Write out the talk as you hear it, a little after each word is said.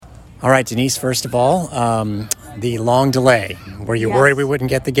All right, Denise, first of all, the long delay. Were you worried we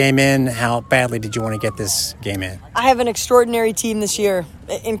wouldn't get the game in? How badly did you want to get this game in? I have an extraordinary team this year.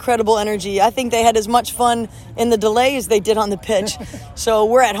 Incredible energy. I think they had as much fun in the delay as they did on the pitch. So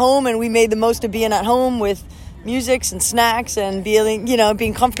we're at home, and we made the most of being at home with musics and snacks and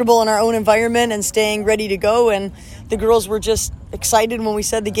being comfortable in our own environment and staying ready to go. And the girls were just excited when we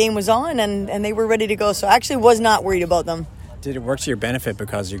said the game was on, and they were ready to go. So I actually was not worried about them. Did it work to your benefit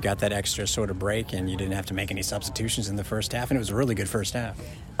because you got that extra sort of break and you didn't have to make any substitutions in the first half? And it was a really good first half.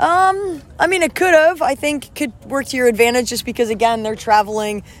 It could have. I think it could work to your advantage just because, again, they're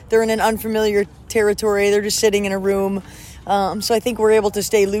traveling. They're in an unfamiliar territory. They're just sitting in a room. So I think we're able to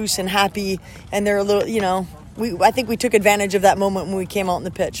stay loose and happy. And they're a little, I think we took advantage of that moment when we came out on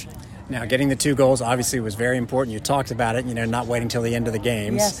the pitch. Now, getting the 2 goals obviously was very important. You talked about it, not waiting till the end of the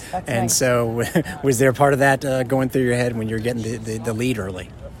games. Yes, that's and right. So was there part of that going through your head when you're getting the lead early?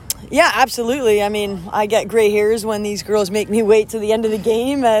 Yeah, absolutely. I mean, I get gray hairs when these girls make me wait to the end of the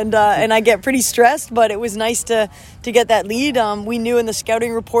game, and I get pretty stressed, but it was nice to get that lead. We knew in the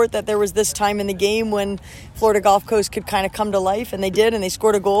scouting report that there was this time in the game when Florida Gulf Coast could kind of come to life, and they did, and they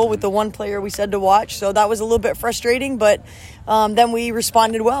scored a goal with the one player we said to watch. So that was a little bit frustrating, but then we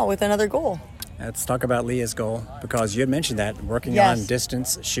responded well with another goal. Let's talk about Leah's goal, because you had mentioned that, working on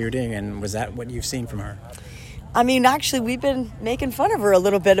distance shooting, and was that what you've seen from her? I mean, actually, we've been making fun of her a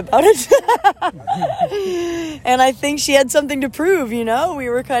little bit about it. And I think she had something to prove, We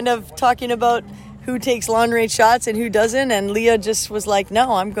were kind of talking about who takes long-range shots and who doesn't. And Leah just was like,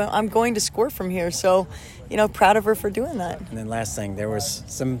 no, I'm going to score from here. So, proud of her for doing that. And then last thing, there was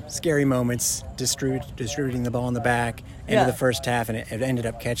some scary moments, distributing the ball in the back, end of the first half, and it ended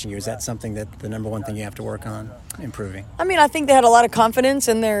up catching you. Is that something that the number one thing you have to work on, improving? I mean, I think they had a lot of confidence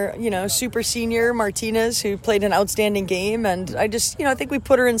in their, super senior Martinez, who played an outstanding game. And I just, I think we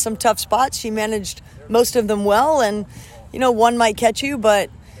put her in some tough spots. She managed most of them well. And, one might catch you, but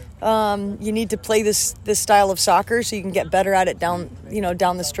you need to play this style of soccer so you can get better at it down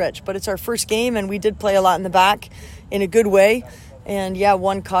the stretch. But it's our first game, and we did play a lot in the back in a good way. And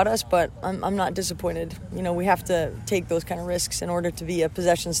one caught us, but I'm not disappointed. We have to take those kind of risks in order to be a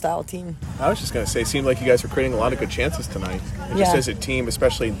possession style team. I was just going to say, it seemed like you guys were creating a lot of good chances tonight. And just as a team,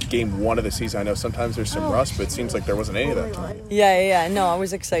 especially game 1 of the season, I know sometimes there's some rust, but it seems like there wasn't any of that tonight. Yeah. No, I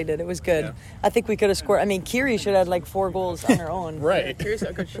was excited. It was good. Yeah. I think we could have scored. I mean, Kiri should have had 4 goals on her own. Right.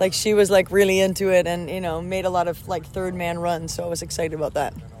 She was really into it and, made a lot of third man runs. So I was excited about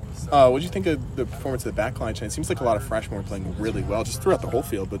that. What did you think of the performance of the backline tonight? It seems like a lot of freshmen were playing really well, just throughout the whole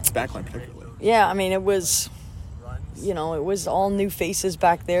field, but the backline particularly. Yeah, I mean, it was, it was all new faces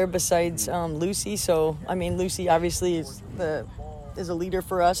back there besides Lucy. So, I mean, Lucy obviously is a leader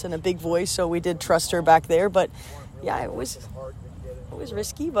for us and a big voice, so we did trust her back there. But, yeah, it was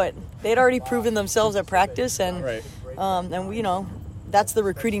risky, but they'd already proven themselves at practice. And, right. and that's the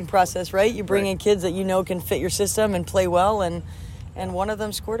recruiting process, right? You bring in kids that can fit your system and play well, and one of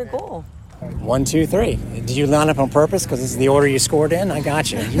them scored a goal. 1, 2, 3. Did you line up on purpose because this is the order you scored in? I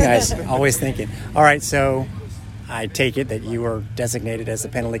got you. You guys always thinking. All right, so I take it that you were designated as the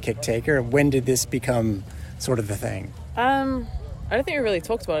penalty kick taker. When did this become sort of the thing? I don't think we really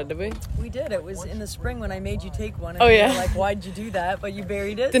talked about it, did we? We did. It was in the spring when I made you take one. And you were like, why'd you do that? But you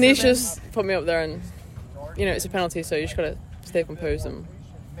buried it. Denise just put me up there and, it's a penalty, so you just got to stay composed and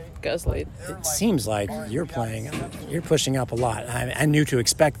get us lead. It seems like you're pushing up a lot. I knew to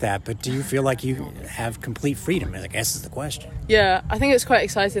expect that, but do you feel like you have complete freedom, I guess is the question. Yeah, I think it's quite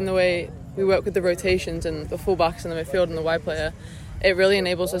exciting the way we work with the rotations and the fullbacks and the midfield and the wide player. It really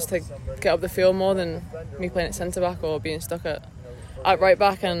enables us to get up the field more than me playing at centre-back or being stuck at right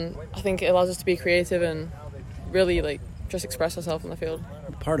back, and I think it allows us to be creative and really just express ourselves on the field.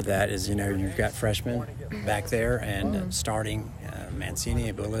 Part of that is, you've got freshmen back there and starting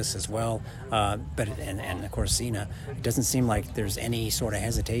Mancini, Bullis as well, but of course Zena. It doesn't seem like there's any sort of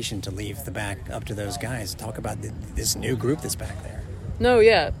hesitation to leave the back up to those guys. Talk about this new group that's back there. No,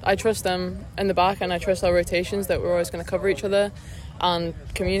 yeah, I trust them in the back, and I trust our rotations that we're always going to cover each other and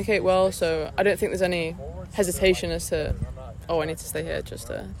communicate well. So I don't think there's any hesitation as to, I need to stay here just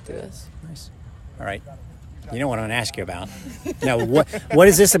to do this. Nice. All right. You know what I'm going to ask you about. Now, what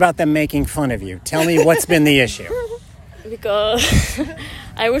is this about them making fun of you? Tell me what's been the issue. Because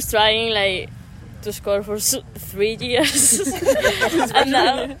I was trying to score for 3 years, and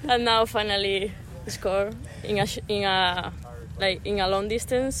now finally score in a long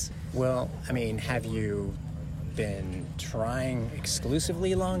distance. Well, I mean, have you been trying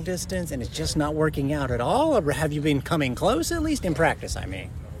exclusively long distance and it's just not working out at all, or have you been coming close at least in practice? I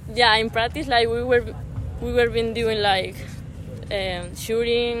mean, yeah, in practice, we were been doing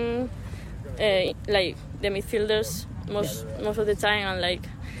shooting, like the midfielders most of the time, and like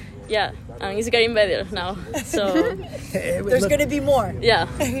and it's getting better now. So There's going to be more. yeah.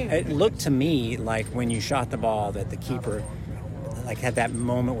 It looked to me like when you shot the ball that the keeper like had that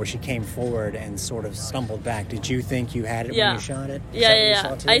moment where she came forward and sort of stumbled back. Did you think you had it when you shot it? Is that what you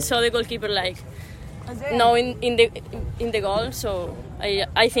saw too? I saw the goalkeeper like in the goal, so I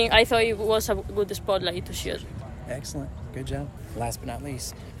thought it was a good spot like to shoot. Excellent. Good job. Last but not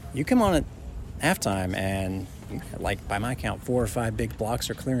least, you come on at halftime and, like, by my count, 4 or 5 big blocks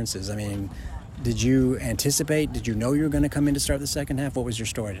or clearances. I mean, did you know you were going to come in to start the second half? What was your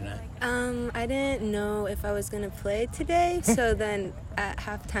story tonight? I didn't know if I was going to play today, so then at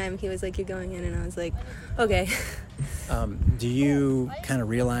halftime he was like, "You're going in," and I was like, "Okay." Do you kind of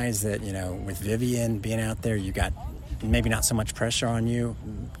realize that, with Vivian being out there, you got maybe not so much pressure on you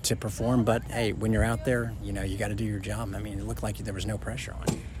to perform, but hey, when you're out there, you got to do your job. I mean, it looked like there was no pressure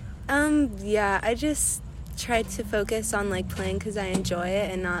on you. Yeah, I just tried to focus on like playing because I enjoy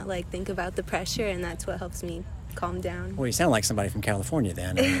it and not like think about the pressure, and that's what helps me calm down. Well, you sound like somebody from California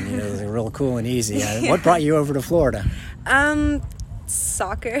then. I mean, they're real cool and easy. What brought you over to Florida?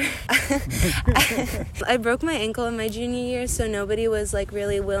 Soccer. I broke my ankle in my junior year, so nobody was like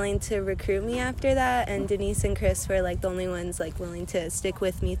really willing to recruit me after that, and Denise and Chris were like the only ones like willing to stick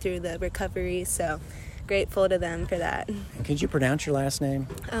with me through the recovery, so grateful to them for that. And could you pronounce your last name?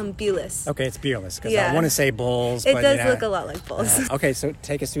 Bulis. Okay, it's Bulis, because I want to say Bulls. It does look a lot like Bulls. Okay, so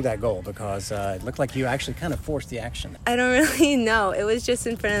take us through that goal, because it looked like you actually kind of forced the action. I don't really know. It was just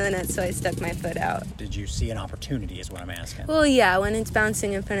in front of the net, so I stuck my foot out. Did you see an opportunity is what I'm asking? Well, yeah, when it's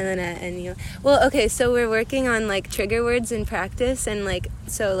bouncing in front of the net and okay, so we're working on like trigger words in practice, and like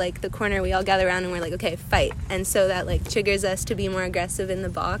the corner, we all gather around and we're like, okay, fight. And so that like triggers us to be more aggressive in the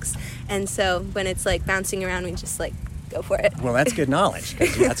box. And so when it's like bouncing around, we just like go for it. Well, that's good knowledge,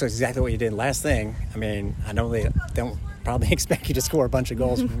 because that's exactly what you did. Last thing, I mean, I know they don't probably expect you to score a bunch of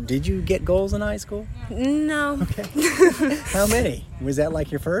goals. Did you get goals in high school? No. Okay. How many? Was that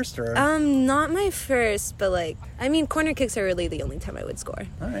like your first, or? Not my first, but like, I mean, corner kicks are really the only time I would score.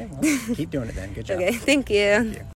 All right, well, keep doing it then. Good job. Okay, thank you.